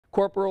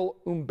Corporal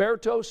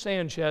Humberto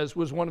Sanchez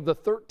was one of the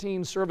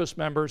 13 service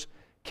members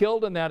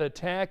killed in that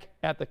attack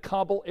at the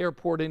Kabul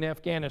airport in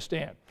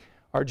Afghanistan.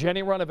 Our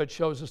Jennie Runevitch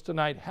shows us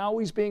tonight how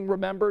he's being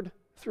remembered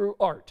through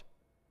art.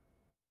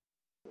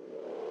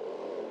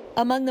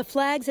 Among the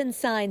flags and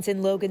signs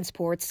in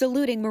Logansport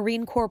saluting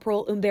Marine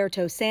Corporal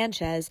Humberto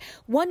Sanchez,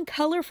 one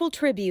colorful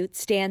tribute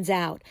stands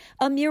out,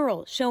 a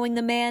mural showing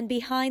the man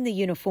behind the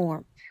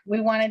uniform.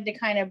 We wanted to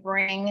kind of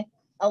bring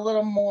a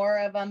little more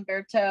of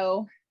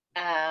Humberto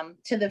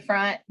to the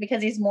front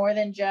because he's more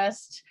than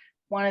just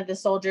one of the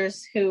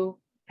soldiers who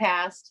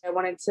passed. I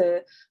wanted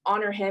to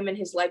honor him and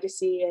his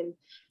legacy,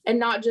 and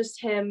not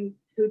just him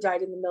who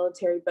died in the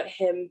military, but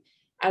him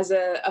as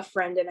a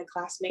friend and a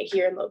classmate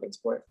here in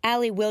Logansport.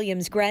 Allie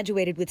Williams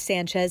graduated with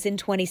Sanchez in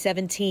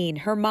 2017.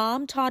 Her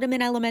mom taught him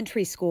in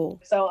elementary school.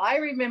 So I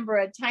remember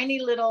a tiny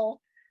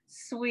little,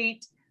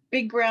 sweet,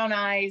 big brown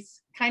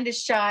eyes, kind of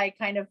shy,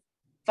 kind of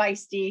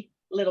feisty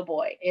little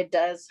boy. It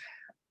does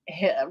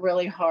hit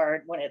really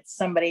hard when it's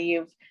somebody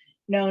you've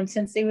known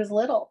since he was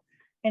little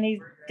and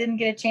he didn't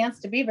get a chance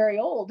to be very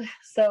old.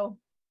 So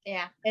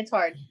yeah, it's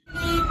hard.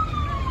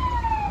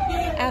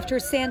 After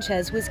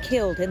Sanchez was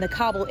killed in the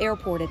Kabul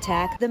airport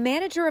attack, the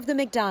manager of the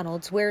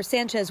McDonald's where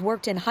Sanchez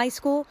worked in high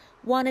school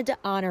wanted to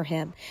honor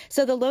him.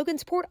 So the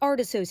Logansport Art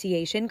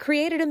Association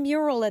created a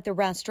mural at the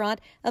restaurant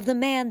of the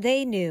man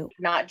they knew.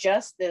 Not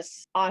just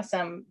this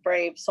awesome,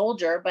 brave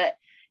soldier, but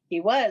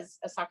he was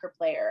a soccer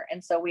player.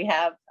 And so we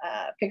have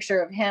a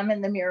picture of him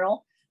in the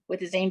mural with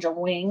his angel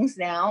wings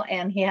now,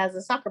 and he has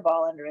a soccer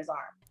ball under his arm.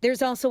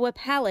 There's also a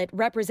palette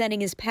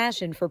representing his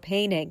passion for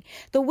painting.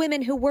 The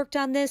women who worked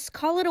on this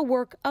call it a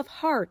work of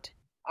heart.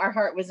 Our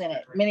heart was in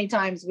it. Many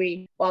times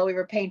while we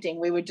were painting,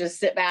 we would just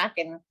sit back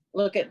and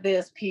look at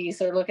this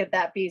piece or look at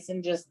that piece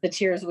and just the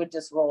tears would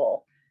just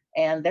roll.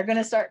 And they're going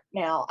to start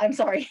now. I'm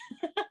sorry.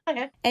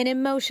 An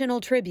emotional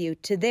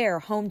tribute to their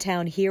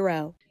hometown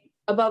hero.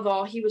 Above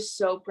all, he was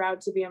so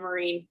proud to be a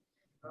Marine.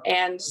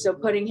 And so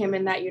putting him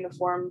in that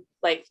uniform,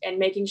 and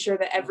making sure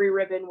that every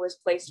ribbon was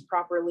placed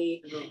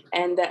properly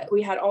and that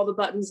we had all the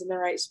buttons in the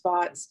right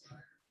spots,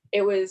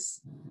 it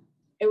was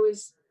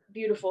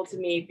beautiful to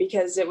me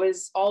because it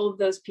was all of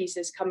those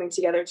pieces coming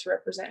together to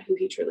represent who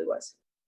he truly was.